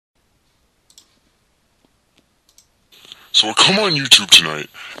So I come on YouTube tonight,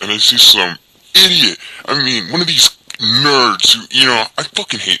 and I see some idiot, one of these nerds who, I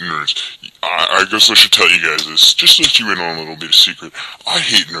fucking hate nerds. I guess I should tell you guys this, just to let you in on a little bit of secret. I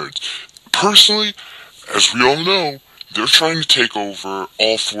hate nerds. Personally, as we all know, they're trying to take over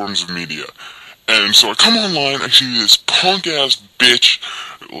all forms of media. And so I come online, I see this punk-ass bitch,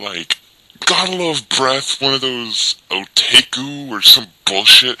 like, Gotta Love Breath, one of those otaku or some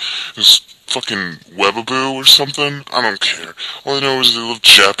bullshit, this fucking webaboo or something. I don't care. All I know is they love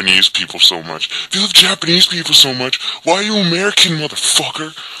Japanese people so much. If you love Japanese people so much, why are you American,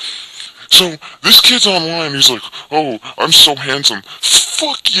 motherfucker? So, this kid's online, he's like, oh, I'm so handsome.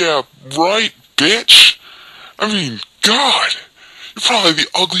 Fuck yeah, right, bitch? God, you're probably the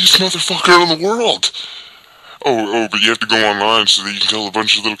ugliest motherfucker in the world. Oh, but you have to go online so that you can tell a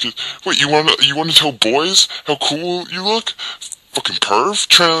bunch of little kids. Wait, you want to tell boys how cool you look? Fucking perv?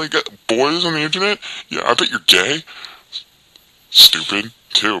 Trying to get boys on the internet? Yeah, I bet you're gay. Stupid,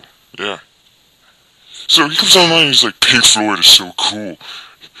 too. Yeah. So he comes online and he's like, Pink Floyd is so cool.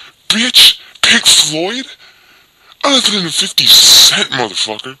 Bitch, Pink Floyd? I live in a 50 Cent,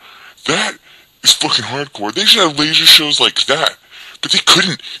 motherfucker. That is fucking hardcore. They should have laser shows like that. But they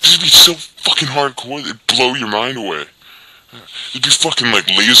couldn't, because it'd be so fucking hardcore, it'd blow your mind away. It'd be fucking like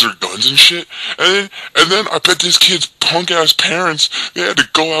laser guns and shit. And then I bet this kid's punk-ass parents, they had to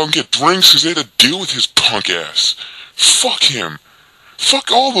go out and get drinks because they had to deal with his punk-ass. Fuck him.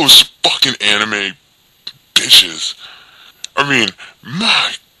 Fuck all those fucking anime bitches.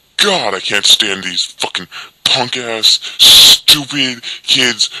 My God, I can't stand these fucking punk-ass, stupid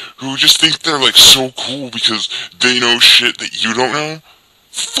kids who just think they're, like, so cool because they know shit that you don't know.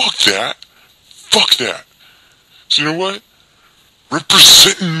 Fuck that. Fuck that. So you know what?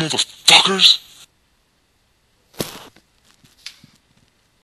 Representing, motherfuckers.